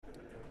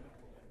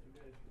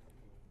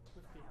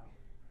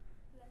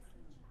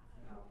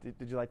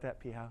Did you like that,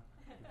 P-How?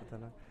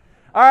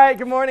 All right,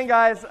 good morning,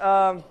 guys.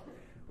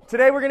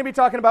 Today we're going to be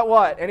talking about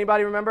what?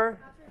 Anybody remember?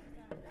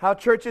 How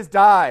churches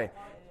die.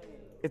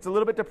 It's a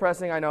little bit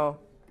depressing, I know.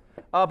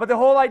 But the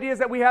whole idea is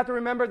that we have to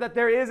remember that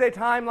there is a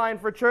timeline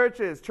for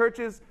churches.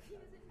 Churches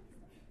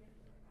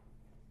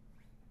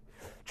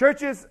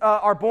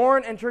are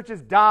born and churches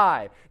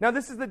die. Now,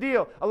 this is the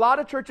deal. A lot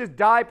of churches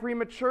die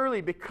prematurely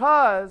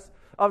because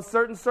of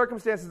certain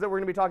circumstances that we're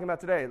going to be talking about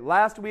today.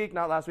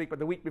 Not last week, but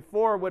the week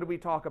before, what did we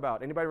talk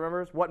about? Anybody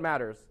remembers? What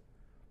matters?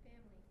 Family.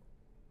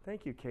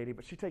 Thank you, Katie,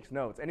 but she takes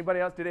notes. Anybody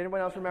else? Did anyone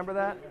else remember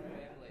that?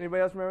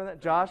 Anybody else remember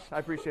that? Josh? I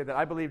appreciate that.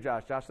 I believe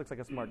Josh. Josh looks like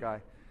a smart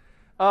guy.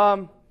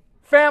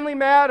 Family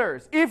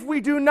matters. If we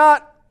do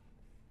not,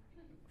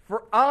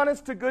 for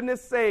honest to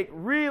goodness sake,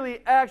 really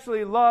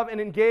actually love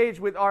and engage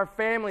with our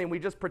family, and we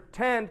just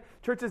pretend,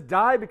 churches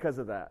die because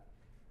of that.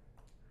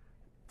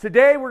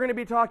 Today we're going to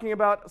be talking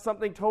about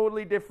something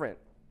totally different.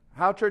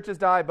 How churches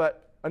die,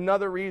 but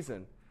another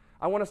reason.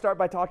 I want to start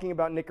by talking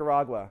about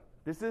Nicaragua.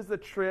 This is the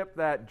trip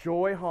that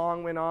Joy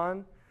Hong went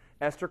on,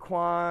 Esther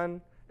Kwan,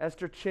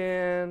 Esther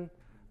Chin,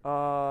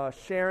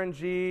 Sharon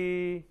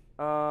G,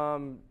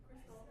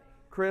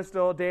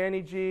 Crystal,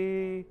 Danny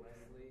G,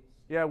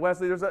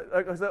 Wesley.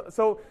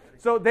 So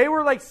they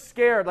were like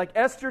scared. Like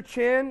Esther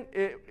Chin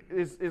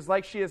is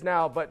like she is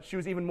now, but she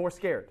was even more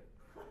scared,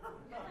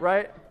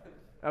 right?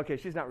 Okay,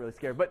 she's not really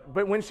scared, but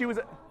when she was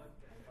a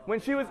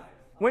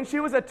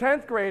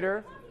 10th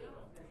grader,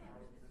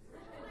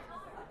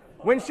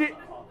 when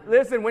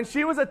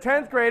she was a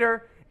 10th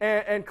grader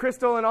and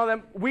Crystal and all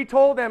them, we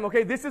told them,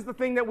 okay, this is the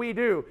thing that we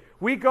do.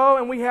 We go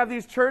and we have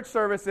these church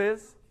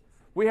services.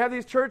 We have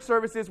these church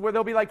services where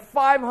there'll be like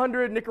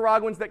 500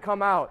 Nicaraguans that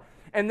come out,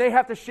 and they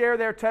have to share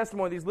their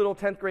testimony, these little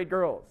 10th grade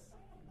girls.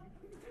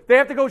 They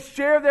have to go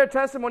share their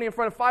testimony in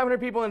front of 500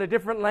 people in a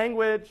different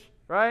language,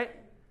 right?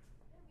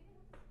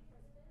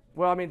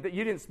 Well, I mean,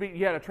 you didn't speak.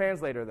 You had a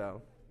translator,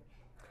 though.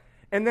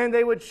 And then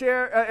they would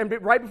share, and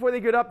right before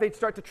they get up, they'd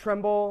start to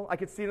tremble. I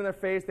could see it in their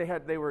face.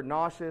 They were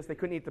nauseous. They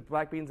couldn't eat the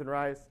black beans and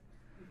rice,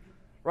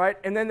 right?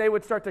 And then they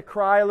would start to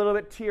cry a little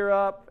bit, tear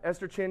up.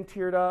 Esther Chin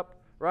teared up,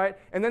 right?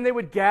 And then they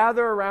would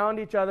gather around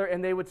each other,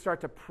 and they would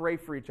start to pray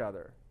for each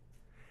other.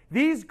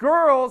 These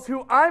girls,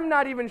 who I'm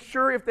not even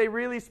sure if they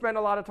really spend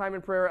a lot of time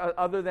in prayer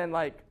other than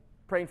like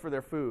praying for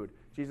their food.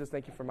 Jesus,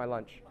 thank you for my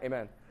lunch.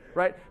 Amen.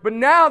 Right? But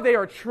now they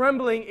are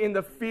trembling in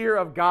the fear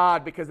of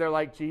God because they're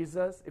like,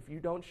 Jesus, if you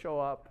don't show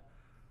up,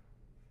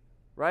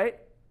 right?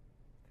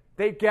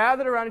 They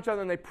gathered around each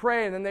other and they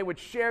prayed, and then they would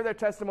share their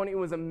testimony. It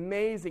was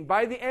amazing.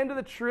 By the end of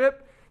the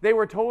trip, they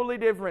were totally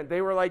different.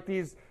 They were like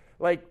these,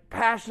 like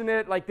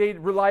passionate, like they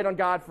relied on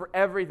God for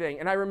everything.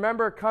 And I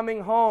remember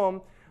coming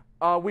home,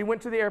 we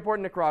went to the airport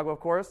in Nicaragua, of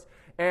course,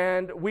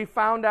 and we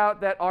found out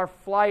that our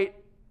flight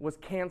was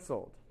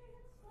canceled.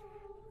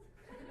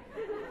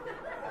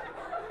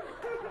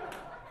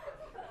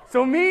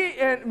 So me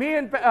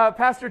and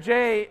Pastor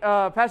Jay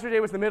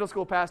was the middle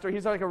school pastor.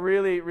 He's like a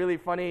really, really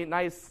funny,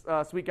 nice,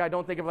 sweet guy.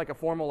 Don't think of like a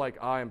formal,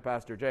 like, I am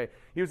Pastor Jay.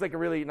 He was like a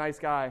really nice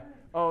guy.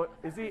 Oh,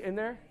 is he in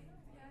there?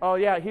 Oh,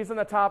 yeah, he's in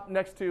the top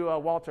next to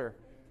Walter.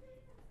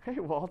 Hey,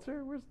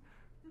 Walter, where's...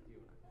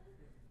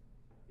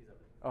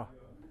 Oh.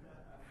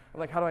 I'm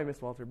like, how do I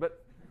miss Walter?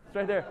 But it's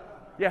right there.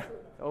 Yeah.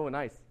 Oh,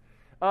 nice.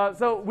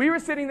 So we were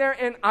sitting there,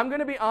 and I'm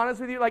going to be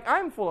honest with you. Like,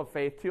 I'm full of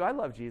faith, too. I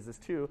love Jesus,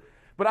 too.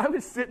 But I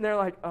was sitting there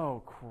like,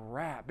 oh,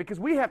 crap. Because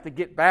we have to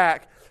get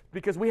back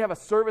because we have a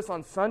service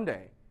on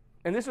Sunday.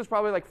 And this was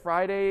probably like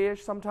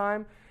Friday-ish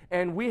sometime.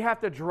 And we have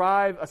to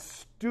drive a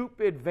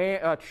stupid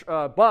bus,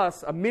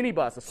 a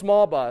minibus, a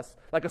small bus,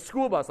 like a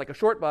school bus, like a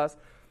short bus.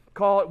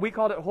 We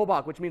called it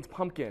Hobak, which means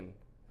pumpkin.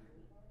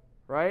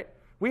 Right?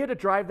 We had to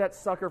drive that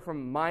sucker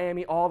from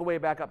Miami all the way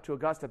back up to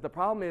Augusta. The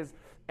problem is,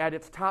 at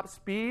its top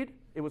speed,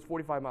 it was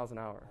 45 miles an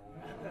hour.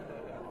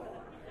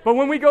 But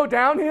when we go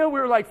downhill, we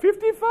were like,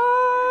 55!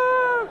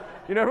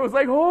 You know, everyone's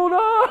like, hold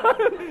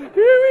on! Here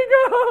we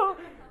go!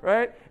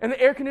 Right? And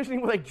the air conditioning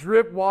would like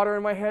drip water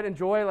in my head. And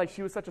Joy, like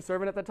she was such a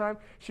servant at that time,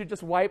 she'd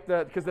just wipe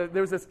because there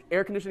was this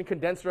air conditioning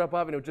condenser up,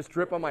 and it would just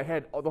drip on my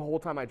head the whole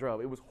time I drove.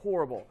 It was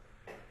horrible.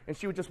 And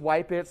she would just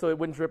wipe it so it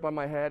wouldn't drip on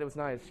my head. It was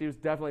nice. She was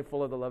definitely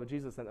full of the love of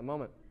Jesus at that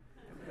moment.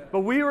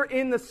 But we were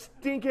in the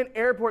stinking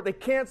airport. They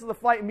canceled the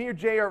flight. Me or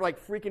Jay are like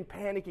freaking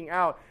panicking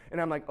out.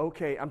 And I'm like,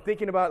 okay. I'm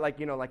thinking about like,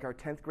 you know, like our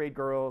 10th grade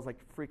girls like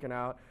freaking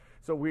out.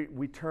 So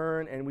we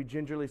turn and we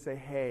gingerly say,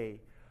 hey,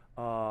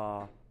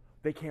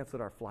 they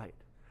canceled our flight.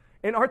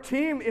 And our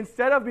team,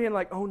 instead of being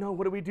like, oh no,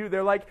 what do we do?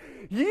 They're like,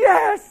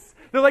 yes!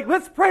 They're like,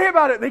 let's pray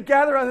about it. They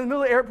gather around in the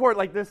middle of the airport,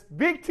 like this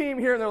big team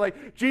here, and they're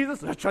like, Jesus,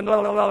 they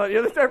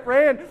start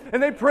praying.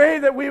 And they pray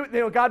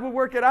that God would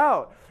work it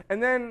out.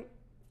 And then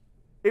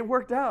it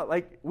worked out.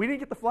 Like, we didn't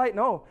get the flight,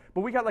 no,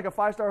 but we got like a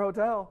 5-star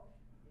hotel.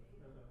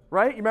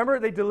 Right? You remember?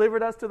 They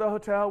delivered us to the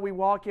hotel. We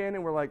walk in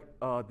and we're like,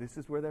 this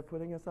is where they're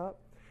putting us up?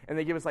 And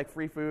they give us like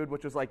free food,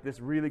 which was like this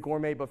really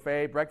gourmet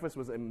buffet. Breakfast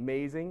was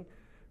amazing,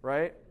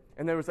 right?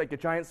 And there was like a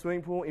giant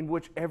swimming pool in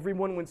which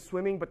everyone went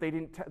swimming, but they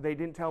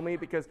didn't tell me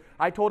because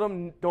I told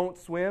them don't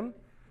swim.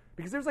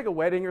 Because there's like a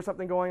wedding or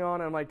something going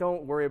on, and I'm like,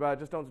 don't worry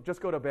about it.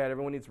 Just go to bed.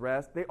 Everyone needs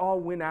rest. They all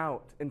went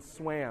out and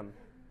swam.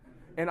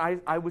 And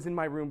I was in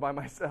my room by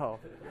myself.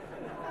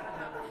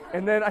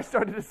 And then I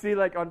started to see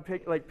like on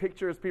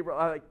pictures, people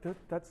are like,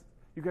 that's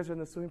you guys are in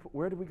the swimming pool.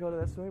 Where did we go to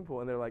that swimming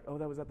pool? And they're like, oh,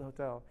 that was at the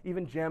hotel.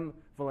 Even Jem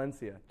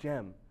Valencia,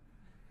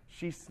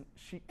 she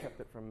kept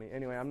it from me.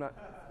 Anyway, I'm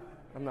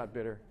not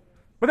bitter.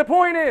 But the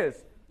point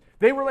is,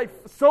 they were like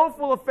so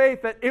full of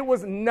faith that it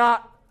was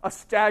not a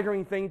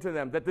staggering thing to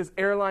them, that this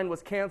airline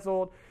was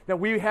canceled, that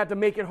we had to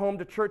make it home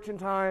to church in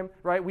time,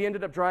 right? We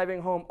ended up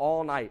driving home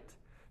all night.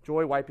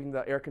 Joy wiping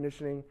the air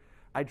conditioning.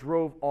 I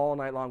drove all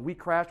night long. We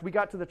crashed. We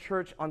got to the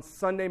church on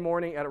Sunday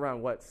morning at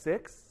around,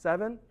 6,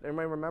 7?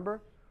 Everybody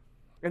remember?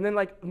 And then,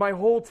 like, my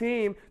whole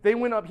team, they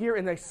went up here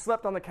and they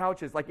slept on the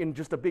couches, like in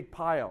just a big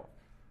pile,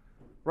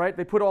 right?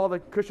 They put all the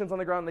cushions on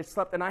the ground and they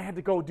slept, and I had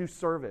to go do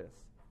service.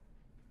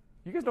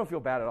 You guys don't feel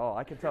bad at all.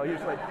 I can tell.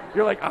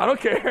 You're like, I don't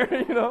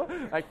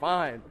care, like,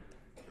 fine.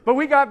 But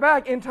we got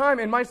back in time,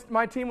 and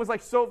my team was,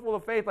 like, so full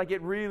of faith, like,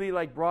 it really,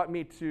 like, brought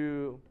me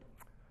to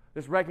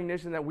this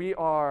recognition that we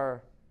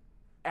are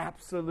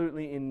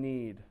absolutely in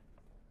need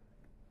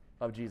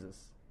of Jesus.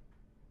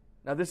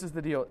 Now, this is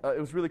the deal. It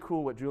was really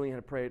cool what Julian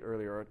had prayed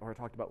earlier, or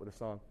talked about with a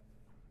song.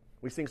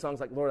 We sing songs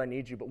like, Lord, I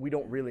need you, but we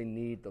don't really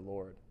need the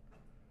Lord.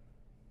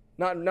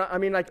 I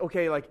mean, like,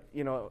 okay, like,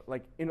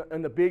 like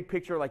in the big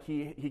picture, like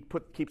he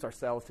keeps our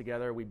cells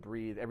together, we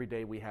breathe. Every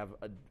day we have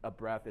a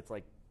breath. It's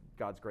like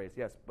God's grace,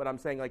 yes. But I'm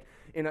saying, like,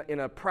 in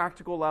a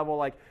practical level,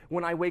 like,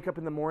 when I wake up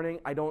in the morning,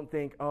 I don't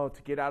think, oh,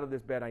 to get out of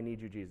this bed, I need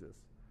you, Jesus.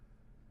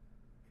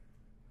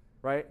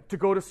 Right? To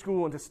go to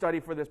school and to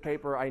study for this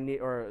paper,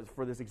 or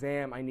for this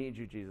exam, I need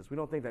you, Jesus. We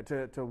don't think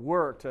that. To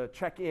work, to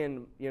check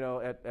in,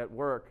 at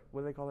work.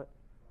 What do they call it?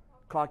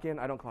 Clock in?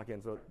 I don't clock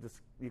in, so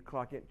just you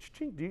clock in.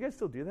 Do you guys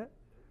still do that?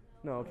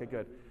 No? Okay,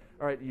 good.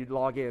 All right, you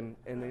log in,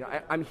 and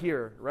I'm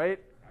here, right?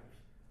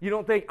 You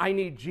don't think, I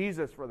need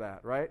Jesus for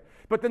that, right?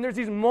 But then there's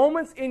these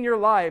moments in your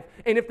life,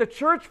 and if the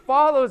church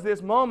follows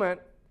this moment,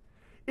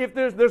 if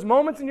there's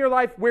moments in your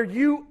life where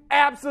you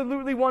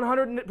absolutely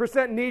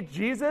 100% need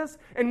Jesus,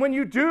 and when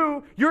you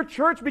do, your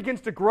church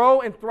begins to grow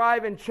and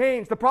thrive and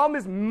change. The problem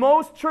is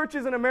most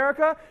churches in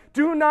America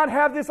do not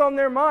have this on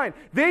their mind.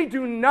 They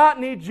do not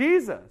need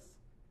Jesus.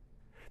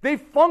 They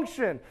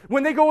function.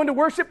 When they go into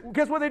worship,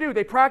 guess what they do?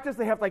 They practice.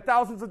 They have like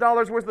thousands of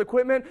dollars worth of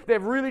equipment. They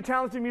have really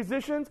talented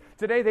musicians.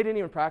 Today, they didn't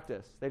even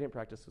practice. They didn't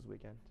practice this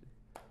weekend.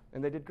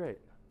 And they did great.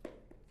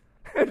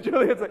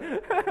 Julian's like,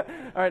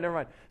 all right, never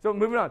mind. So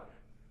moving on.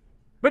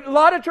 But a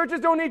lot of churches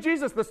don't need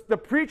Jesus. The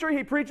preacher,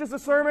 he preaches a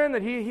sermon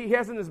that he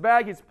has in his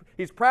bag.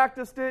 He's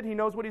practiced it. He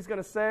knows what he's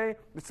going to say.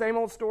 The same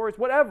old stories,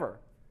 whatever.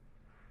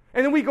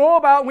 And then we go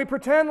about and we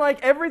pretend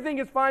like everything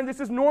is fine. This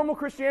is normal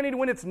Christianity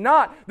when it's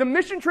not. The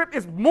mission trip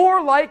is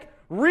more like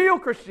real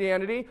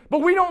Christianity, but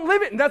we don't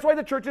live it, and that's why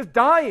the church is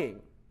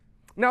dying.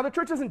 Now, the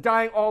church isn't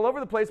dying all over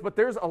the place, but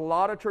there's a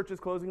lot of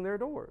churches closing their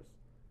doors.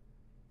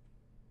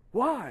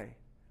 Why?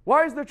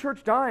 Why is the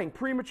church dying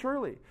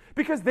prematurely?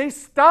 Because they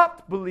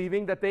stopped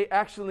believing that they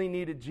actually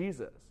needed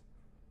Jesus.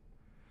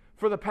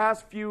 For the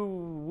past few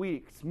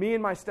weeks, me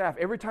and my staff,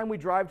 every time we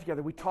drive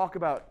together, we talk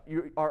about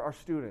our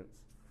students.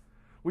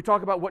 We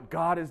talk about what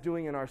God is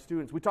doing in our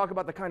students. We talk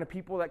about the kind of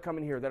people that come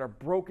in here that are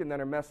broken,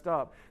 that are messed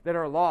up, that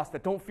are lost,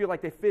 that don't feel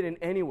like they fit in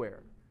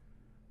anywhere.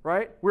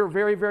 Right? We're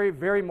very, very,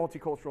 very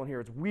multicultural in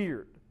here. It's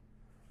weird.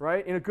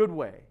 Right? In a good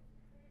way.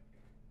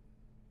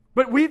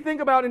 But we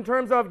think about in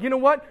terms of, you know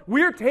what?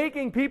 We're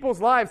taking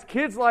people's lives,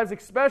 kids' lives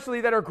especially,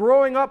 that are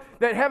growing up,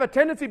 that have a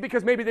tendency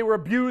because maybe they were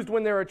abused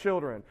when they were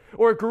children,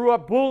 or grew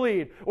up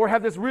bullied, or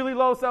have this really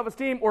low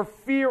self-esteem, or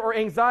fear, or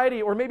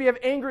anxiety, or maybe have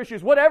anger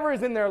issues, whatever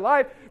is in their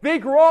life. They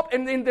grow up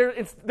and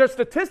their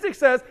statistics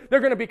says they're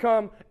going to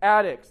become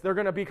addicts. They're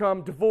going to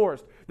become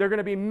divorced. They're going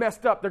to be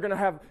messed up. They're going to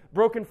have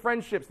broken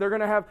friendships. They're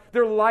going to have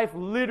their life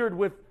littered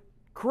with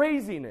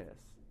craziness.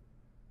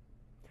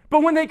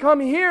 But when they come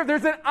here,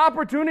 there's an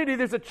opportunity,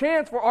 there's a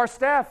chance for our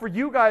staff, for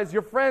you guys,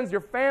 your friends, your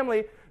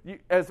family,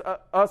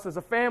 us as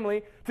a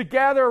family, to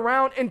gather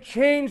around and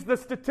change the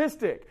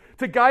statistic,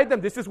 to guide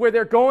them. This is where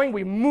they're going.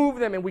 We move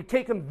them and we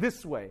take them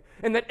this way.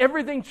 And that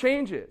everything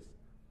changes.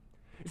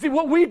 You see,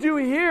 what we do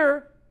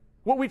here,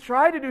 what we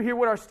try to do here,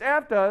 what our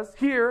staff does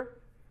here,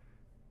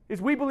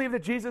 is we believe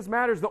that Jesus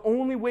matters. The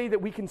only way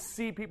that we can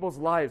see people's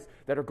lives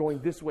that are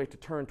going this way to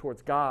turn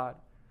towards God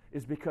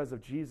is because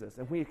of Jesus.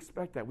 And we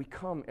expect that. We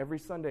come every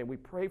Sunday and we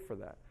pray for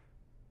that.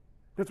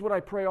 That's what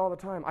I pray all the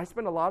time. I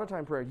spend a lot of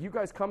time praying. You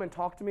guys come and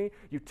talk to me.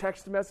 You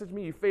text message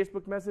me. You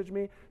Facebook message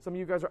me. Some of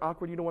you guys are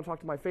awkward. You don't want to talk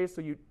to my face, so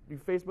you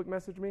Facebook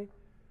message me.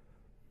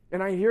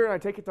 And I hear it and I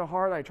take it to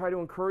heart. I try to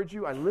encourage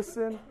you. I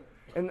listen.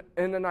 And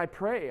then I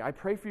pray. I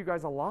pray for you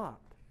guys a lot.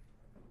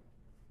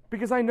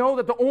 Because I know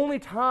that the only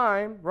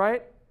time,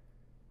 right,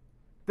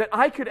 that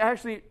I could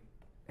actually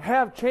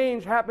have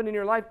change happen in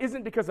your life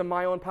isn't because of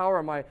my own power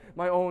or my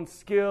own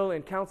skill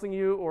in counseling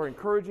you or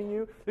encouraging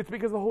you. It's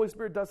because the Holy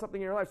Spirit does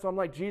something in your life. So I'm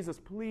like, Jesus,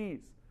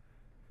 please.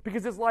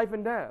 Because it's life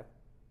and death.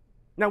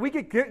 Now, we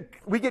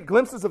get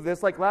glimpses of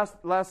this, like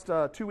last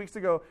 2 weeks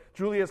ago,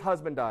 Julia's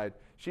husband died.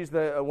 She's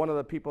one of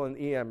the people in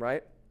EM,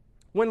 right?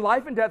 When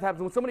life and death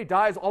happens, when somebody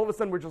dies, all of a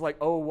sudden we're just like,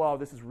 oh, wow,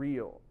 this is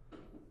real.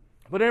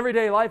 But in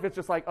everyday life, it's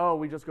just like, oh,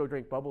 we just go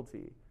drink bubble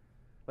tea.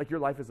 Like your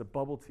life is a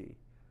bubble tea.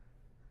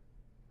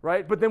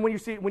 Right? But then when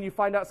you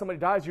find out somebody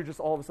dies, you're just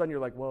all of a sudden, you're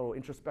like, whoa,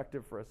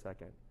 introspective for a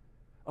second.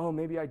 Oh,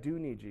 maybe I do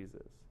need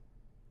Jesus.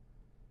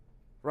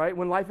 Right?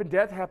 When life and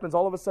death happens,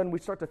 all of a sudden we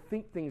start to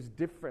think things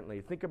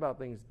differently, think about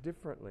things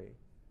differently.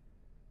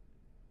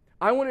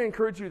 I want to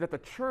encourage you that the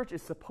church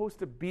is supposed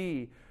to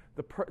be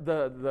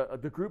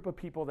the group of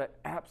people that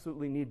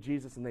absolutely need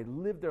Jesus, and they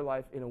live their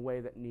life in a way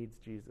that needs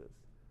Jesus.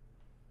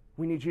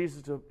 We need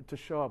Jesus to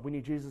show up. We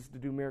need Jesus to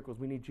do miracles.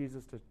 We need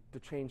Jesus to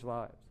change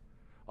lives.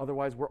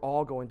 Otherwise, we're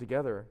all going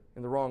together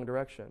in the wrong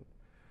direction.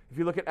 If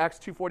you look at Acts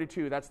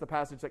 2:42, that's the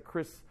passage that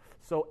Chris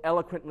so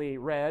eloquently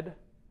read,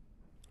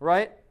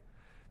 right?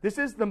 This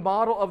is the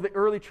model of the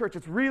early church.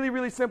 It's really,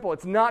 really simple.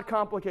 It's not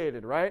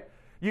complicated, right?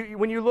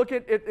 When you look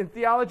at it in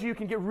theology, you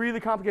can get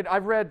really complicated.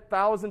 I've read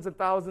thousands and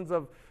thousands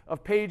of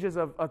pages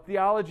of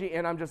theology,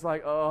 and I'm just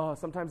like, oh,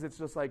 sometimes it's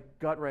just like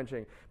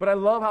gut-wrenching. But I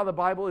love how the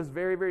Bible is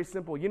very, very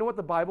simple. You know what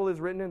the Bible is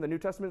written in? The New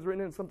Testament is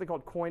written in something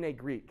called Koine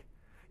Greek.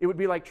 It would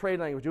be like trade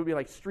language. It would be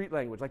like street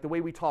language, like the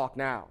way we talk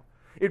now.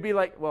 It would be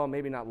like, well,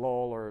 maybe not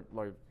LOL or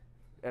like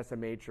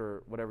SMH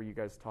or whatever you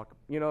guys talk,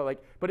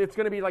 but it's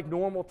going to be like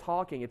normal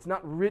talking. It's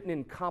not written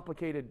in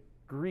complicated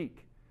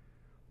Greek.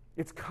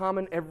 It's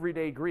common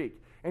everyday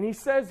Greek. And he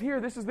says here,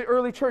 this is the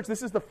early church.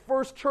 This is the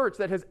first church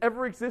that has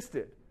ever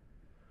existed.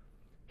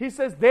 He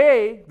says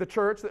they, the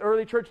church, the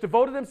early church,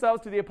 devoted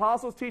themselves to the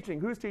apostles' teaching.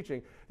 Who's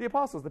teaching? The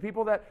apostles, the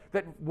people that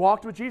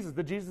walked with Jesus,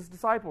 the Jesus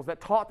disciples, that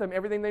taught them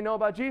everything they know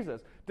about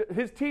Jesus.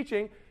 His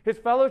teaching, his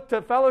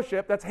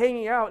fellowship, that's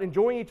hanging out,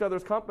 enjoying each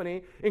other's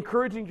company,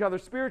 encouraging each other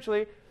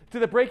spiritually, to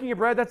the breaking of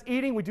bread, that's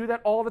eating. We do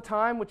that all the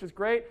time, which is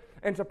great,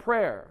 and to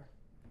prayer.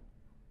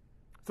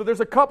 So there's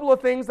a couple of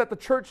things that the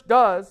church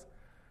does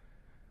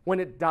when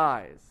it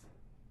dies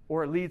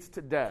or it leads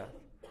to death.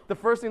 The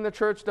first thing the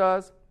church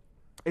does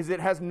is it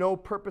has no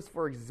purpose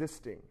for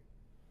existing.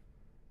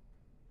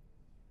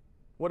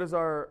 What is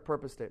our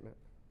purpose statement?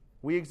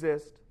 We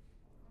exist.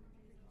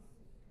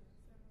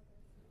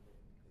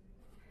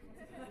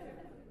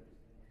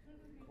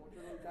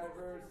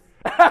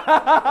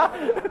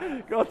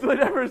 Culturally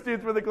diverse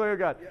students for the glory of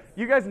God. Yes.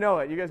 You guys know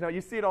it.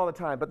 You see it all the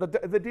time.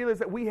 But the deal is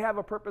that we have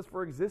a purpose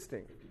for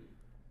existing.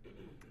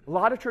 A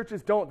lot of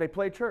churches don't. They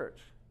play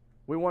church.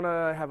 We want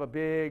to have a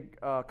big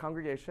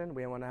congregation.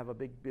 We want to have a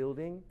big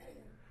building.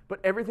 But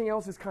everything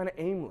else is kind of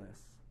aimless.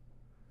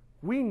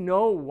 We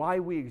know why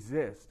we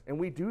exist, and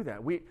we do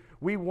that. We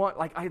want,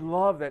 like, I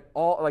love that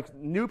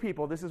new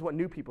people, this is what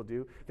new people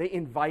do. They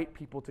invite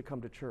people to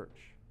come to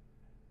church.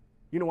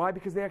 You know why?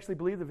 Because they actually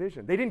believe the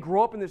vision. They didn't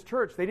grow up in this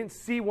church. They didn't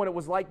see what it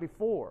was like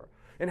before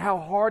and how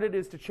hard it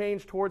is to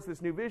change towards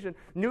this new vision.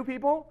 New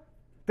people,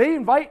 they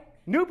invite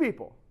new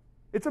people.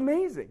 It's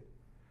amazing.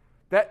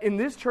 That in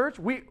this church,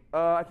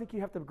 I think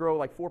you have to grow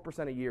like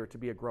 4% a year to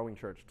be a growing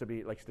church, to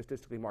be like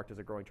statistically marked as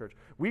a growing church.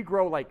 We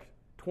grow like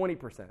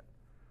 20%.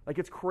 Like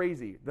it's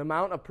crazy. The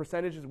amount of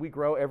percentages we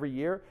grow every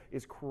year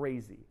is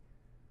crazy.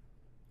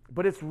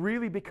 But it's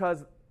really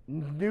because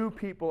new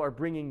people are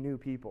bringing new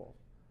people.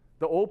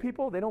 The old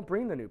people, they don't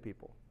bring the new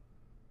people.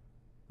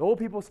 The old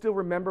people still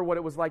remember what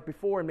it was like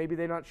before, and maybe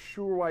they're not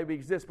sure why we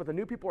exist, but the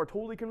new people are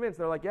totally convinced.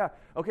 They're like, yeah,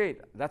 okay,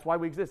 that's why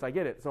we exist. I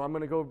get it. So I'm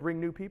going to go bring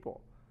new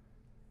people.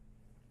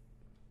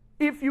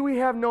 If we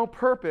have no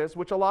purpose,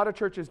 which a lot of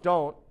churches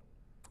don't,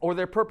 or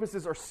their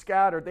purposes are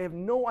scattered, they have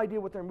no idea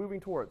what they're moving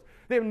towards.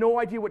 They have no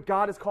idea what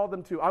God has called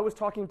them to. I was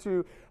talking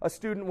to a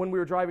student when we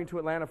were driving to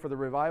Atlanta for the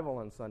revival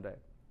on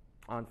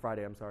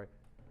Friday.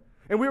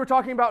 And we were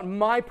talking about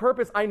my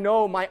purpose. I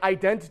know my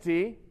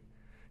identity.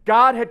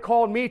 God had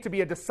called me to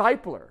be a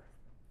discipler.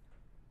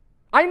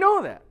 I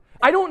know that.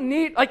 I don't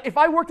need, like, if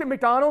I worked at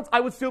McDonald's, I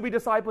would still be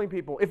discipling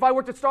people. If I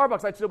worked at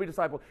Starbucks, I'd still be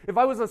discipling. If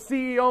I was a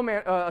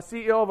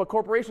CEO of a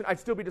corporation, I'd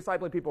still be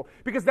discipling people.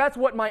 Because that's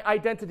what my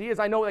identity is.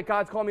 I know that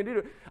God's called me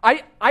to do.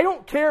 I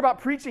don't care about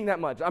preaching that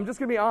much. I'm just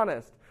going to be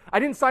honest. I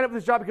didn't sign up for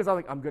this job because I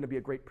was like, I'm going to be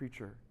a great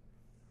preacher.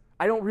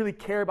 I don't really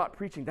care about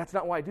preaching. That's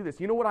not why I do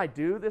this. You know what I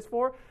do this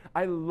for?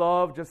 I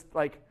love just,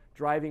 like,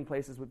 driving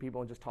places with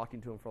people and just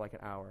talking to them for, like, an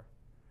hour.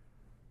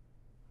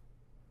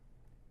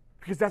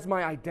 Because that's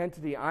my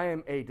identity. I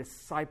am a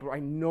discipler. I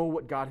know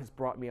what God has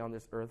brought me on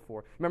this earth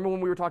for. Remember when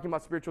we were talking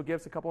about spiritual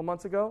gifts a couple of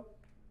months ago?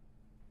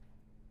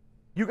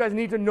 You guys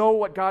need to know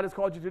what God has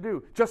called you to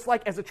do. Just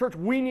like as a church,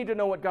 we need to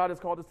know what God has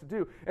called us to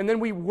do. And then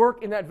we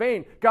work in that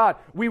vein. God,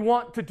 we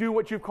want to do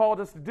what you've called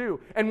us to do.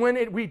 And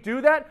when we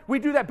do that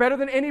better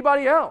than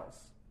anybody else.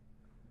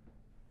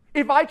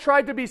 If I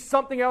tried to be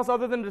something else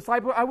other than a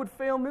discipler, I would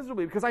fail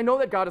miserably because I know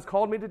that God has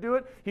called me to do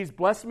it. He's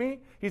blessed me.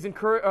 He's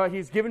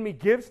given me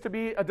gifts to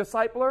be a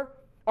discipler.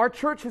 Our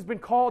church has been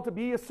called to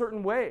be a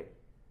certain way.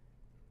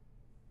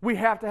 We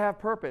have to have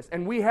purpose,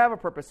 and we have a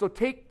purpose. So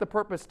take the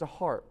purpose to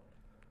heart.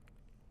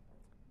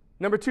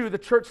 Number 2, the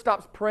church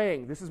stops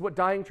praying. This is what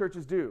dying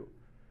churches do.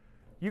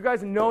 you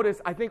guys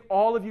notice, I think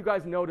all of you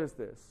guys notice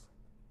this.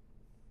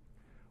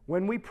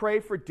 When we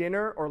pray for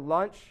dinner or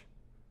lunch,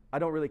 I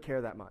don't really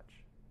care that much.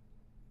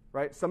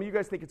 Right? Some of you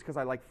guys think it's because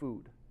I like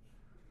food.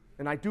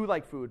 And I do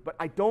like food, but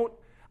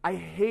I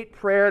hate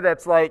prayer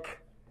that's like,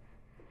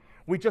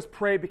 we just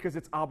pray because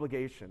it's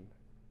obligation.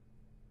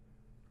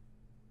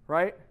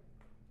 Right?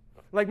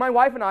 Like my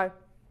wife and I,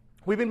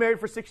 we've been married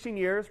for 16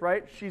 years,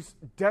 right? She's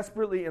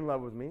desperately in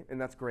love with me, and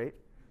that's great,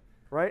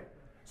 right?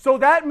 So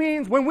that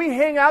means when we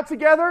hang out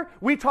together,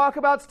 we talk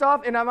about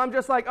stuff, and I'm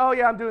just like, oh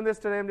yeah, I'm doing this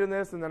today, I'm doing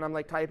this, and then I'm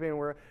like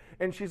typing,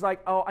 and she's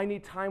like, oh, I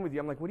need time with you.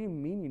 I'm like, what do you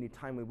mean you need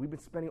time with me? We've been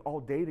spending all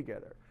day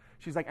together.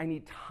 She's like, I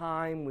need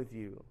time with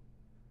you.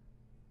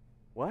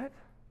 What?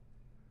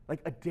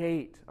 Like a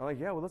date. I'm like,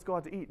 yeah, well, let's go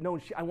out to eat. No,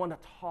 I want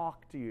to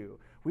talk to you.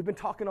 We've been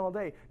talking all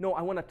day. No,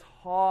 I want to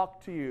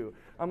talk to you.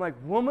 I'm like,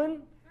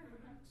 woman,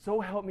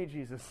 so help me,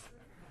 Jesus.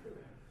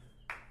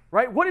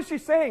 Right? What is she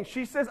saying?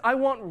 She says, I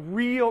want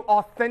real,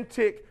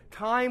 authentic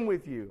time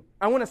with you.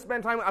 I want to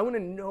spend time. I want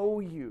to know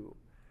you.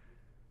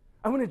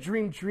 I want to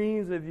dream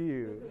dreams with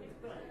you.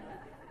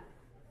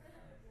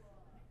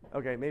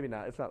 Okay, maybe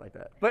not. It's not like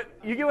that. But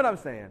you get what I'm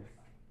saying.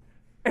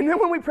 And then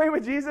when we pray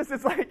with Jesus,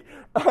 it's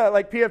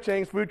like P.F.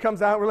 Chang's food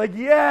comes out. We're like,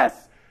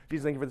 yes.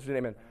 Jesus, thank you for this food.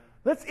 Amen.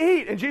 Let's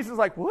eat. And Jesus is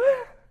like,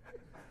 what?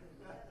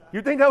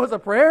 You think that was a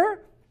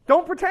prayer?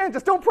 Don't pretend.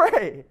 Just don't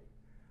pray.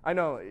 I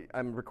know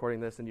I'm recording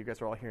this and you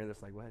guys are all hearing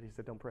this like, what? He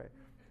said don't pray.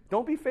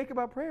 Don't be fake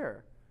about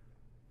prayer.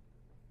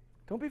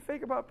 Don't be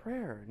fake about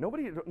prayer.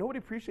 Nobody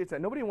appreciates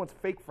that. Nobody wants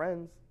fake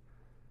friends.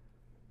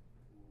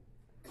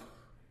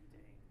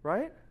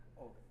 Right?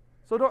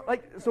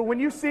 So when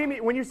you see me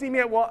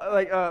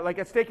at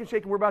at Steak and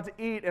Shake and we're about to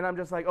eat and I'm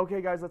just like,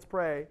 okay guys, let's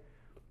pray.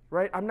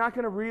 Right? I'm not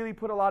going to really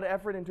put a lot of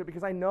effort into it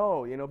because I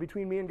know,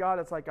 between me and God,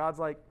 it's like God's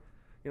like,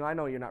 I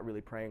know you're not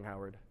really praying,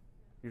 Howard.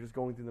 You're just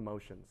going through the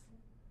motions.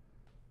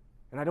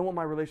 And I don't want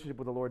my relationship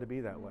with the Lord to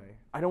be that way.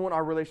 I don't want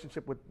our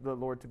relationship with the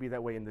Lord to be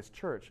that way in this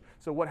church.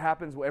 So what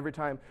happens every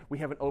time we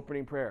have an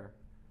opening prayer?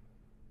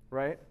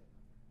 Right?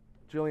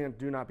 Jillian,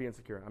 do not be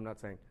insecure. I'm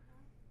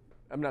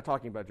not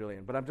talking about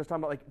Jillian, but I'm just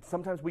talking about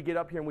sometimes we get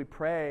up here and we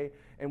pray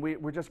and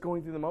we're just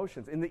going through the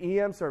motions. In the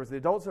EM service, the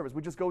adult service,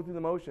 we just go through the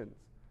motions.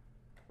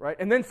 Right?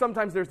 And then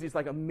sometimes there's these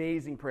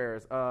amazing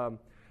prayers.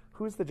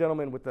 Who's the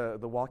gentleman with the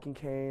walking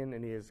cane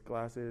and he has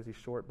glasses, he's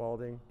short,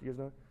 balding? Do you guys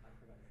know?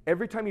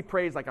 Every time he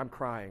prays, I'm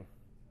crying.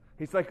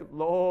 He's like,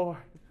 Lord,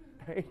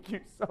 thank you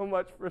so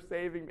much for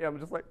saving me. I'm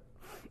just like,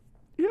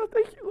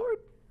 thank you, Lord.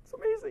 It's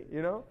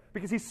amazing,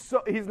 because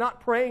he's not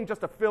praying just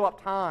to fill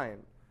up time.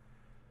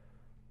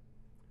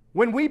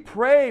 When we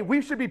pray,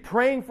 we should be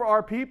praying for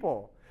our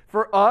people.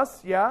 For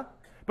us, yeah.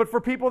 But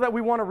for people that we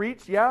want to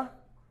reach, yeah.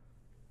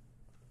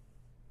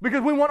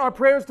 Because we want our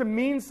prayers to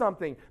mean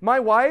something.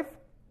 My wife,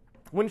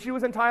 when she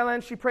was in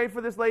Thailand, she prayed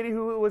for this lady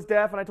who was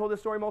deaf, and I told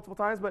this story multiple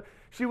times, but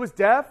she was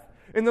deaf,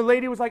 and the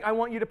lady was like, I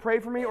want you to pray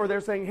for me, or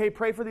they're saying, hey,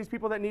 pray for these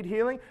people that need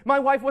healing. My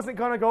wife wasn't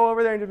going to go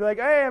over there and just be like,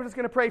 hey, I'm just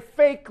going to pray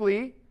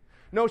fakely.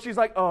 No, she's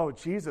like, oh,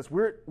 Jesus,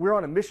 we're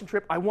on a mission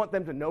trip. I want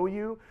them to know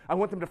you. I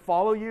want them to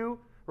follow you,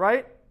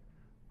 right?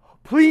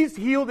 Please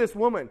heal this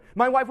woman.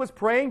 My wife was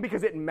praying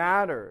because it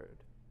mattered.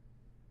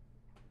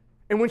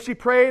 And when she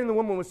prayed and the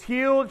woman was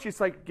healed, she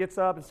gets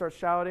up and starts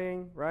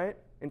shouting, right?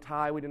 In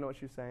Thai, we didn't know what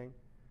she was saying.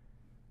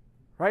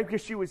 Right?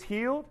 Because she was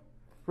healed.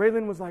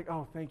 Raylan was like,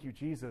 oh, thank you,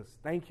 Jesus.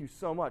 Thank you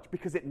so much.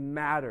 Because it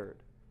mattered.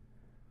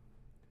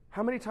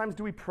 How many times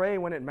do we pray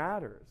when it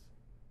matters?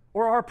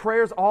 Or are our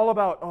prayers all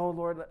about, oh,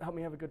 Lord, help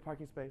me have a good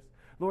parking space.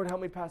 Lord,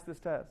 help me pass this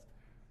test.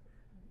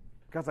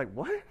 God's like,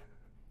 what?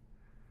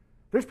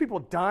 There's people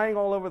dying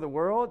all over the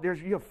world.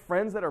 You have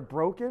friends that are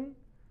broken.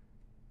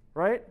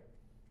 Right?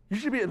 You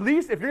should be at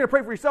least, if you're going to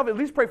pray for yourself, at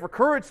least pray for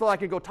courage so I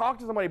can go talk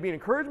to somebody, be an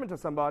encouragement to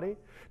somebody,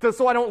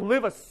 so I don't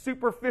live a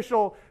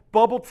superficial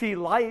bubble tea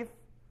life.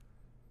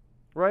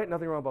 Right?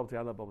 Nothing wrong with bubble tea.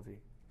 I love bubble tea.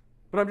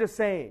 But I'm just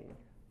saying.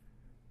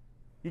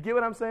 You get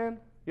what I'm saying?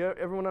 Yeah,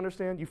 everyone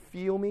understand? You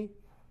feel me?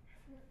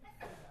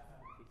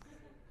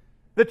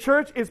 The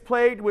church is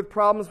plagued with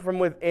problems from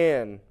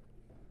within.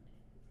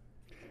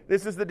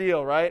 This is the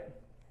deal, right?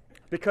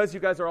 Because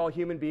you guys are all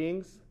human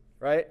beings,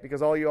 right?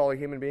 Because all are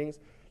human beings,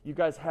 you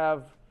guys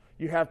have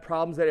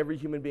problems that every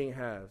human being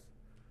has.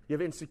 You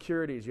have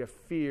insecurities, you have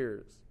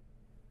fears,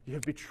 you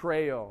have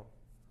betrayal,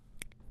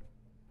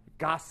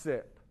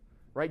 gossip,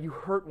 right? You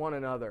hurt one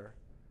another.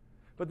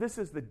 But this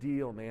is the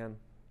deal, man.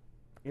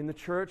 In the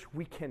church,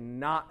 we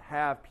cannot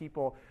have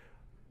people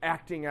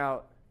acting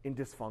out in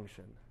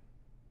dysfunction.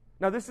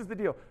 Now, this is the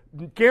deal.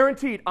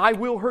 Guaranteed, I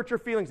will hurt your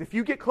feelings. If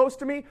you get close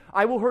to me,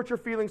 I will hurt your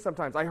feelings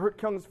sometimes. I hurt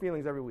Kyung's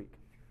feelings every week.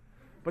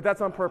 But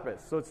that's on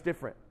purpose, so it's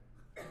different.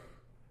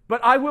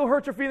 But I will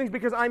hurt your feelings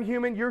because I'm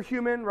human, you're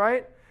human,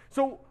 right?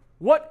 So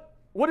what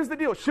is the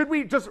deal? Should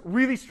we just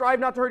really strive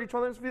not to hurt each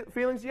other's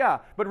feelings? Yeah,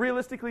 but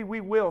realistically, we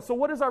will. So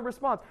what is our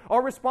response?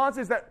 Our response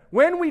is that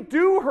when we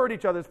do hurt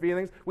each other's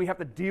feelings, we have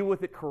to deal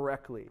with it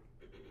correctly.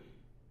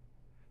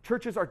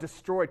 Churches are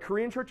destroyed.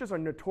 Korean churches are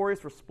notorious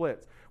for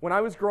splits. When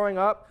I was growing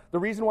up, the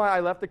reason why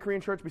I left the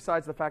Korean church,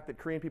 besides the fact that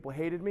Korean people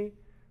hated me,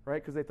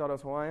 right? Because they thought I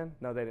was Hawaiian?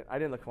 No, they didn't. I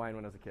didn't look Hawaiian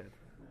when I was a kid.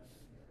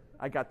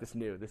 I got this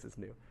new. This is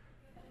new.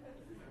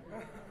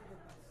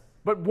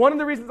 But one of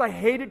the reasons I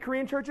hated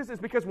Korean churches is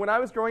because when I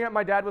was growing up,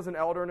 my dad was an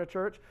elder in a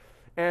church,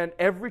 and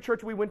every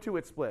church we went to,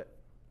 it split.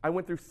 I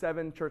went through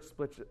 7 church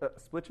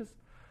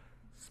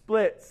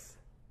splits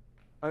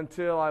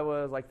until I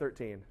was like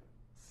 13.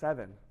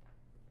 7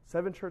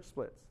 church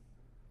splits.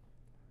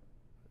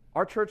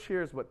 Our church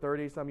here is,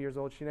 30-some years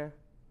old, Shine?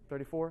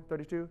 34,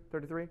 32,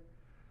 33?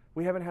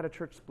 We haven't had a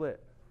church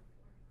split.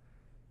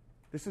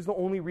 This is the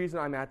only reason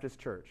I'm at this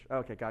church.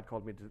 Okay, God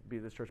called me to be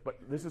at this church, but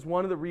this is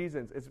one of the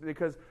reasons. It's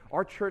because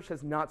our church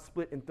has not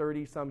split in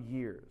 30-some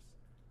years.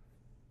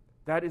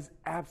 That is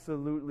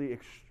absolutely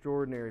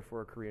extraordinary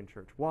for a Korean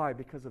church. Why?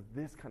 Because of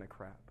this kind of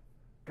crap.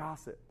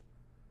 Gossip.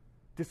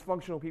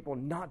 Dysfunctional people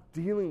not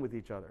dealing with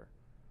each other.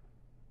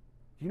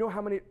 You know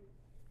how many...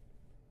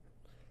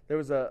 There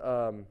was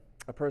a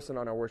person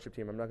on our worship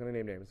team. I'm not going to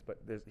name names, but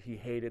he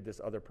hated this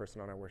other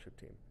person on our worship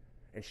team.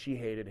 And she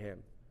hated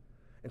him.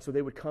 And so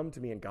they would come to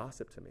me and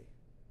gossip to me.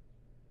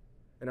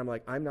 And I'm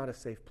like, I'm not a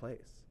safe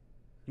place.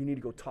 You need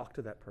to go talk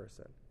to that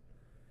person.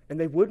 And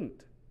they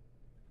wouldn't.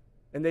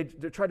 And they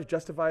try to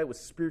justify it with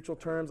spiritual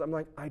terms. I'm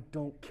like, I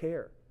don't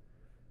care.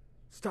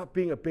 Stop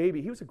being a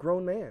baby. He was a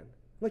grown man.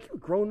 I'm like, you're a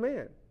grown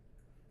man.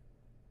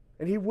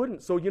 And he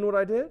wouldn't. So you know what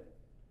I did?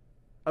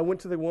 I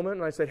went to the woman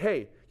and I said,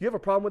 hey, you have a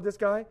problem with this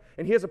guy?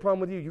 And he has a problem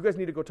with you. You guys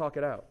need to go talk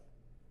it out.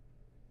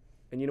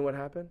 And you know what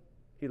happened?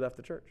 He left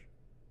the church.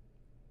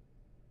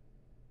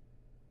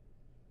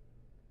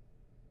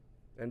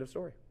 End of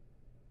story.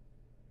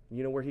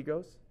 You know where he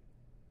goes?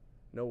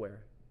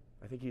 Nowhere.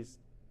 I think he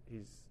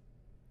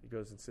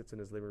goes and sits in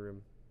his living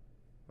room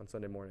on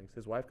Sunday mornings.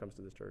 His wife comes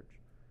to this church.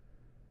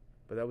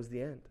 But that was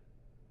the end.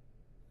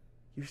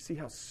 You see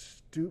how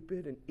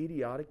stupid and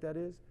idiotic that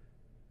is?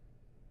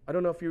 I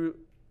don't know if you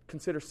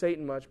consider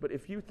Satan much, but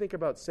if you think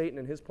about Satan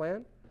and his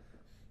plan,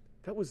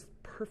 that was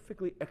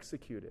perfectly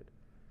executed.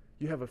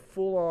 You have a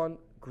full-on,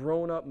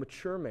 grown-up,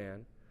 mature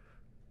man.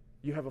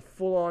 You have a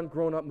full-on,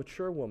 grown-up,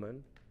 mature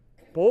woman,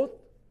 both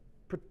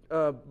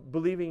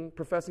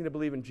professing to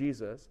believe in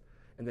Jesus,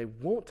 and they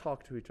won't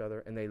talk to each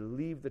other, and they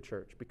leave the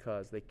church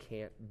because they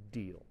can't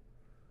deal.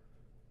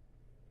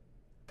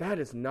 That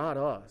is not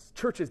us.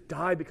 Churches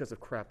die because of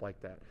crap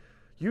like that.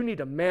 You need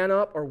to man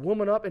up or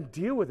woman up and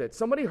deal with it.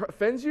 Somebody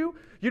offends you,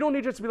 you don't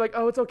need just to be like,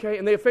 oh, it's okay,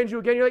 and they offend you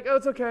again, you're like, oh,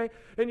 it's okay,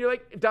 and you're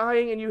like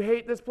dying, and you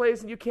hate this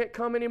place, and you can't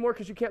come anymore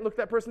because you can't look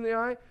that person in the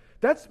eye.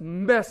 That's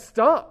messed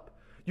up.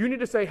 You need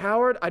to say,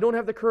 Howard, I don't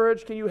have the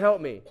courage, can you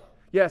help me?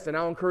 Yes, and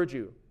I'll encourage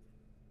you.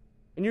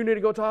 And you need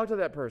to go talk to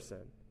that person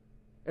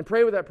and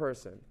pray with that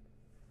person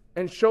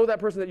and show that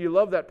person that you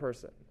love that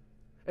person.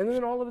 And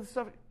then all of this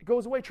stuff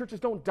goes away. Churches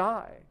don't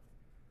die.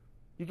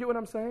 You get what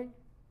I'm saying?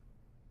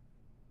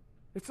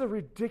 It's a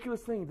ridiculous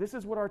thing. This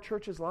is what our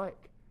church is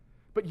like.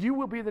 But you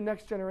will be the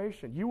next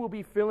generation. You will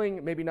be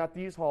filling, maybe not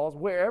these halls,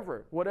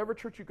 wherever, whatever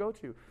church you go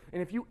to.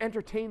 And if you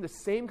entertain the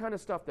same kind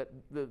of stuff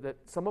that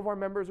some of our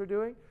members are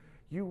doing,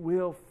 you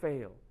will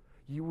fail.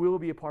 You will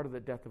be a part of the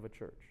death of a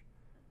church.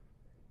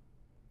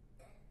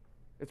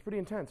 It's pretty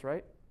intense,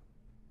 right?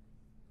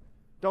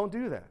 Don't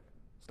do that.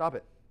 Stop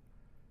it.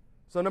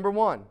 So number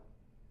 1,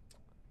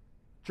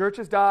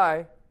 churches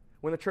die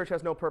when the church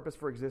has no purpose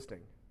for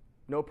existing.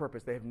 No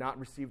purpose. They have not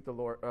received the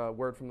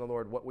word from the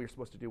Lord, what we're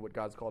supposed to do, what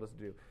God's called us to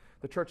do.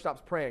 The church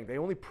stops praying. They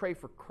only pray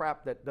for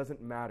crap that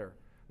doesn't matter.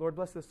 Lord,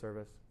 bless this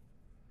service.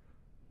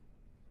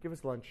 Give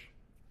us lunch.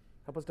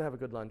 Help us to have a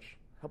good lunch.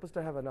 Help us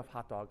to have enough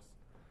hot dogs.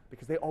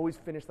 Because they always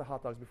finish the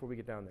hot dogs before we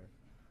get down there.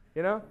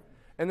 You know?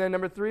 And then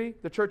number 3,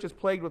 the church is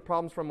plagued with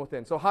problems from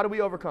within. So how do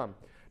we overcome?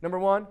 Number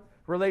 1,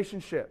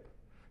 relationship.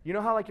 You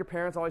know how like your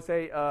parents always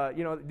say,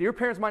 your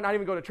parents might not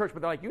even go to church,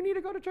 but they're like, you need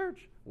to go to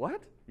church.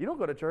 What? You don't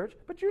go to church,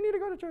 but you need to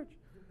go to church.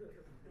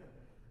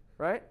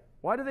 Right?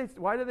 Why do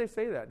they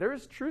say that? There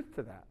is truth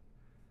to that.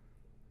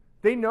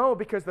 They know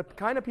because the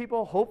kind of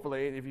people,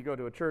 hopefully, if you go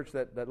to a church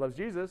that loves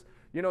Jesus,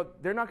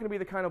 they're not going to be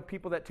the kind of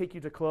people that take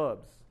you to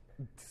clubs.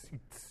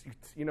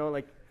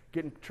 Like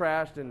getting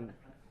trashed and,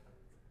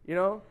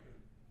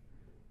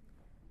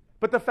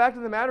 But the fact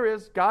of the matter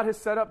is, God has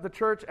set up the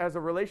church as a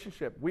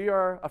relationship. We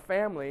are a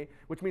family,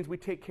 which means we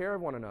take care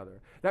of one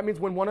another. That means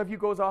when one of you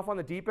goes off on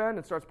the deep end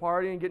and starts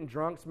partying, getting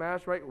drunk,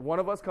 smashed, right? One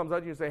of us comes up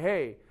to you and say,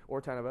 hey,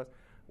 or 10 of us,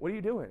 what are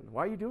you doing?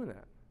 Why are you doing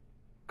that?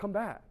 Come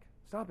back.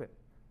 Stop it.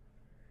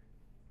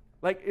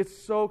 Like, it's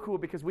so cool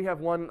because we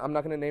have one, I'm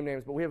not going to name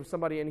names, but we have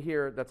somebody in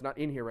here that's not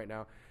in here right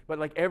now. But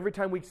like every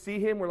time we see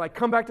him, we're like,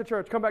 come back to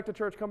church, come back to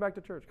church, come back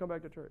to church, come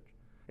back to church.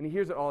 And he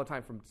hears it all the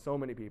time from so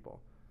many people.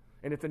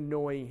 And it's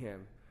annoying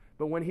him.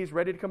 But when he's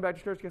ready to come back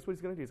to church, guess what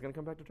he's going to do? He's going to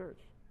come back to church.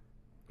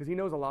 Because he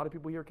knows a lot of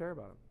people here care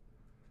about him.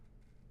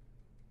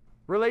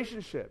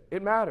 Relationship,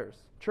 it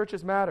matters.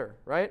 Churches matter,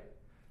 right?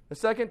 The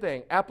second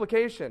thing,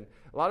 application.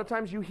 A lot of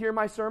times you hear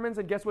my sermons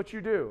and guess what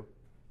you do?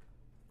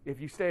 If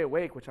you stay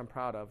awake, which I'm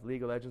proud of,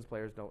 League of Legends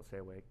players don't stay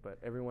awake, but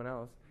everyone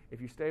else, if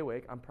you stay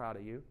awake, I'm proud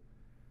of you.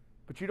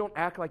 But you don't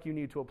act like you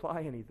need to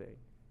apply anything.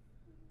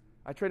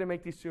 I try to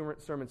make these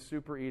sermons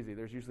super easy.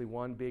 There's usually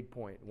one big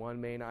point,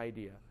 one main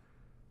idea.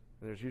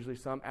 And there's usually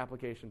some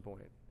application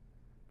point.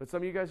 But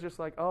some of you guys are just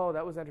like, oh,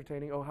 that was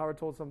entertaining. Oh, Howard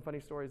told some funny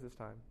stories this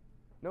time.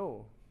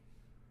 No.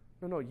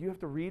 You have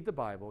to read the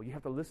Bible. You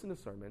have to listen to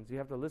sermons. You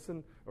have to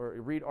listen or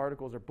read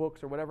articles or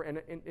books or whatever and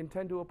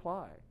intend to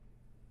apply.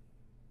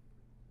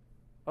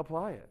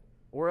 Apply it.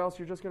 Or else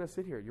you're just going to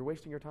sit here. You're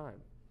wasting your time.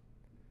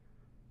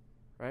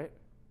 Right?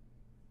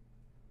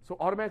 So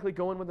automatically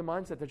go in with the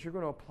mindset that you're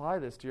going to apply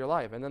this to your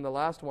life. And then the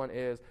last one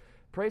is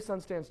pray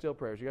sun stand still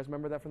prayers. You guys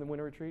remember that from the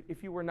winter retreat?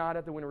 If you were not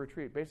at the winter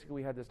retreat, basically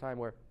we had this time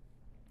where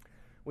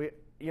we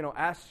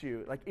asked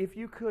you, like, if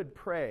you could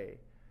pray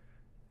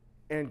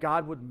and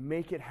God would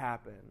make it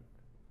happen.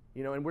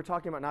 And we're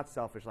talking about not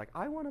selfish, like,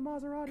 I want a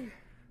Maserati.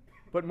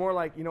 But more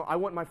like, I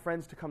want my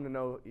friends to come to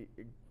know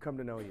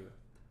you.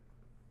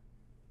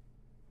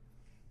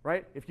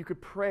 Right? If you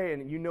could pray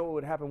and you know what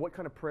would happen, what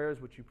kind of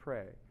prayers would you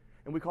pray?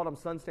 And we called them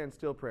sun stand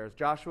still prayers.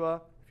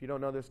 Joshua, if you don't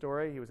know this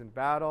story, he was in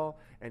battle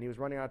and he was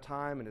running out of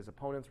time and his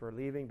opponents were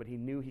leaving, but he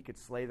knew he could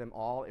slay them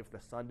all if the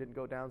sun didn't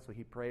go down. So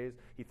he prays,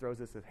 he throws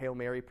this Hail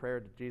Mary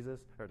prayer to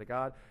Jesus or to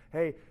God.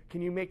 Hey,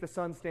 can you make the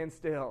sun stand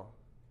still?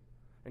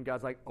 And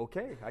God's like,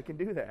 okay, I can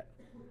do that.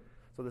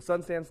 So the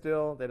sun stands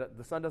still,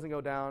 the sun doesn't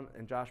go down,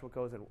 and Joshua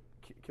goes and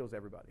kills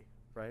everybody.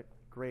 Right?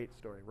 Great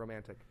story,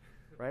 romantic.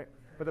 Right?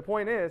 But the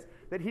point is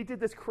that he did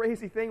this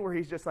crazy thing where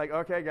he's just like,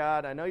 okay,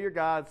 God, I know you're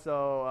God,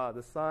 so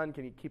the sun,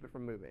 can you keep it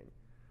from moving?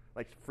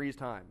 Like, freeze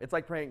time. It's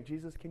like praying,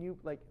 Jesus, can you,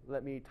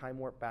 let me time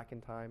warp back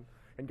in time?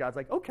 And God's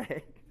like,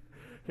 okay.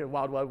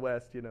 Wild, Wild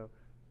West,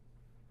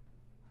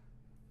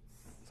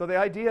 So the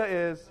idea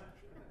is,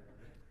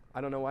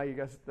 I don't know why you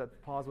guys,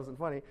 that pause wasn't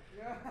funny,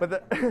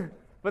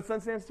 but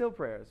sun stand still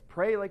prayers.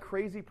 Pray like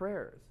crazy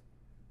prayers,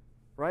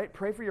 right?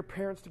 Pray for your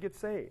parents to get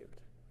saved.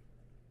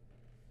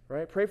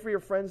 Right? Pray for your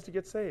friends to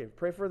get saved.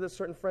 Pray for this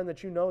certain friend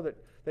that you know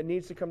that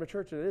needs to come to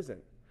church that isn't.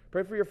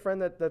 Pray for your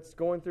friend that's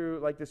going through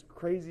like this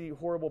crazy,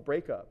 horrible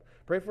breakup.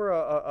 Pray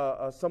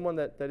for someone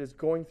that is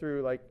going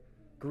through like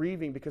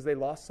grieving because they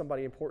lost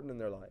somebody important in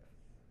their life.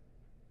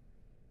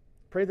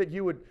 Pray that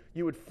you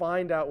would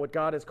find out what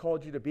God has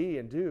called you to be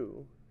and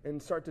do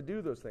and start to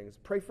do those things.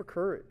 Pray for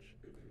courage.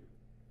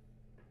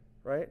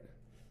 Right?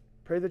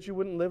 Pray that you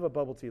wouldn't live a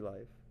bubble tea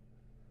life.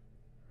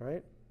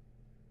 Right?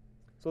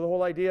 So the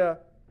whole idea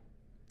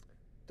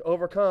to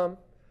overcome,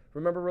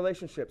 remember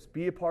relationships,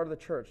 be a part of the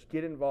church,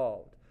 get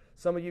involved.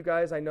 Some of you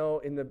guys I know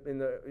in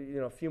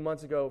the a few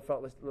months ago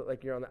felt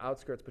like you're on the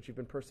outskirts, but you've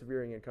been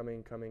persevering and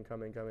coming,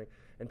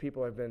 and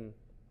people have been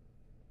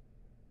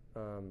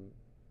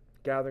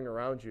gathering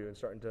around you and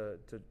starting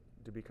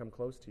to become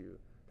close to you.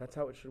 That's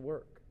how it should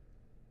work.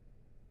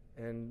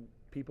 And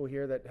people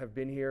here that have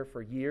been here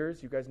for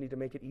years, you guys need to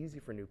make it easy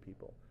for new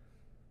people,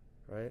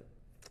 right?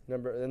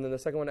 And then the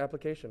second one,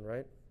 application,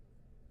 right?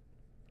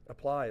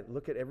 Apply.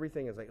 Look at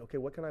everything as like, okay,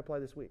 what can I apply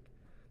this week?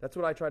 That's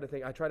what I try to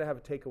think. I try to have a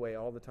takeaway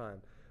all the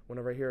time.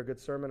 Whenever I hear a good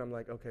sermon, I'm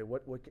like, okay,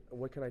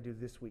 what can I do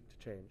this week to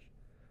change,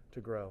 to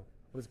grow?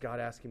 What is God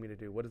asking me to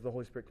do? What is the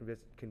Holy Spirit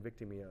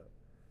convicting me of?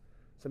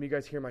 Some of you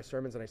guys hear my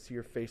sermons and I see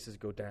your faces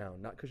go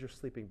down, not because you're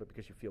sleeping, but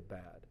because you feel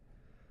bad.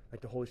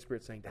 Like the Holy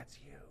Spirit saying, that's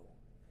you.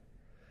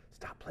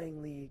 Stop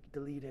playing League.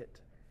 Delete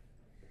it.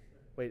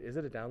 Wait, is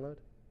it a download?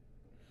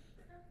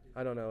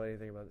 I don't know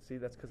anything about it. See,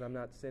 that's because I'm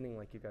not sinning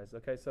like you guys.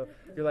 Okay, so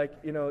you're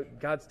like,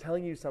 God's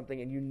telling you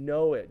something and you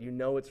know it. You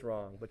know it's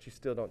wrong, but you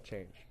still don't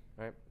change,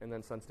 right? And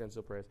then sun stand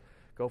still prayers.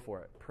 Go for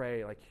it.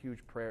 Pray like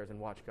huge prayers and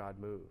watch God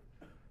move.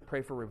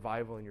 Pray for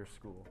revival in your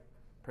school.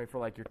 Pray for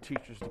like your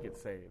teachers to get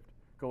saved.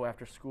 Go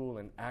after school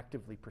and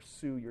actively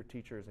pursue your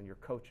teachers and your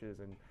coaches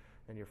and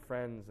your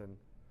friends, and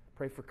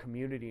pray for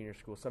community in your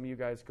school. Some of you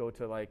guys go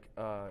to like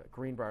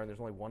Greenbrier and there's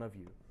only one of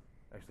you.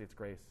 Actually, it's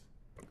Grace.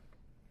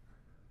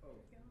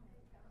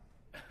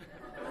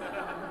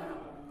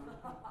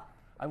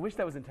 I wish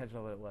that was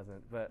intentional, but it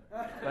wasn't.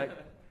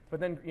 But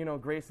then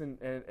Grace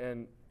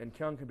and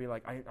Kyung could be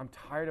like, I'm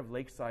tired of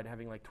Lakeside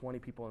having like 20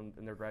 people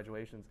in their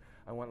graduations.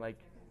 I want like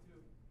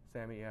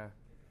Sammy, yeah.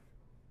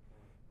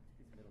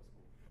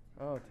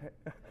 Oh,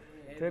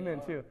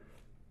 Timon too.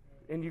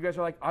 And you guys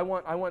are like, I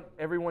want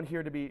everyone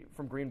here to be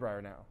from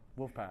Greenbrier now,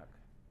 Wolfpack.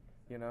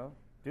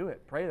 Do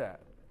it. Pray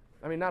that.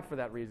 I mean, not for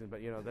that reason,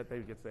 but that they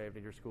would get saved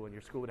in your school, and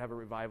your school would have a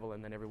revival,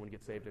 and then everyone would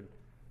get saved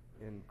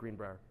in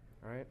Greenbrier.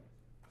 All right?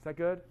 Is that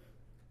good?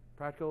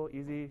 Practical,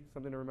 easy,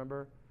 something to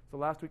remember? So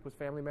last week was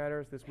Family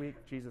Matters. This week,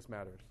 Jesus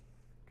Matters.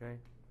 Okay?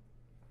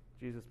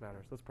 Jesus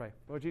Matters. Let's pray.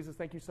 Lord Jesus,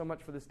 thank you so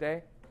much for this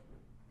day.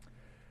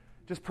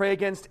 Just pray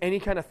against any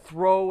kind of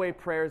throwaway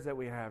prayers that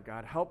we have,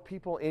 God. Help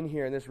people in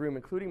here in this room,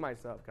 including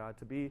myself, God,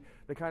 to be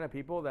the kind of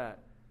people that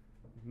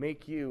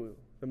make you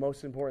the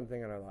most important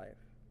thing in our life.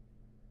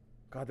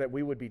 God, that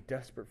we would be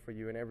desperate for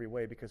you in every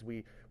way because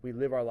we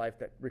live our life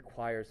that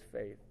requires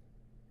faith.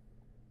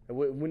 It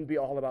wouldn't be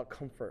all about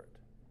comfort,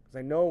 because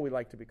I know we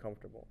like to be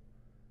comfortable.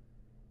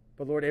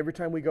 But Lord, every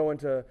time we go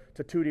into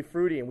Tutti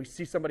Frutti and we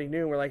see somebody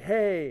new, and we're like,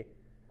 hey,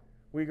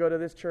 we go to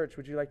this church,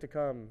 would you like to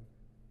come?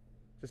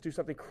 Just do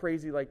something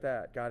crazy like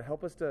that. God,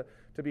 help us to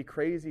be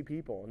crazy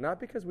people. Not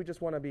because we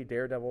just want to be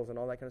daredevils and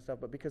all that kind of stuff,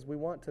 but because we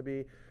want to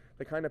be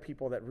the kind of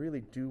people that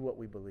really do what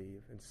we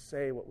believe and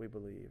say what we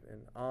believe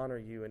and honor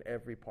you in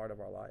every part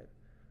of our life.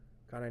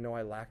 God, I know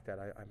I lack that.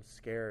 I'm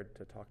scared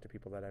to talk to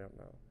people that I don't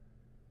know.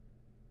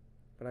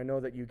 But I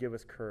know that you give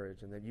us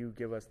courage and that you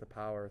give us the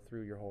power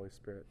through your Holy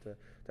Spirit to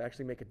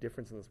actually make a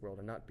difference in this world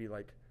and not be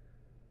like,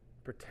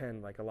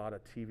 pretend like a lot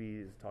of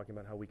TV is talking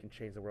about how we can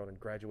change the world in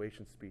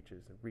graduation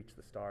speeches and reach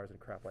the stars and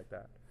crap like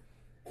that.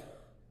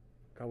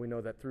 God, we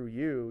know that through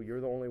you, you're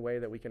the only way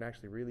that we can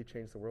actually really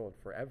change the world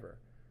forever.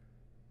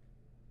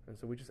 And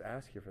so we just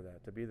ask you for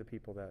that, to be the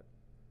people that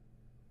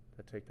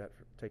take that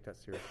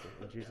seriously.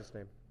 In Jesus'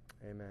 name,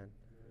 amen.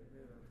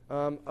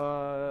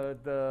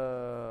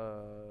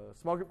 The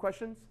small group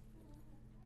questions?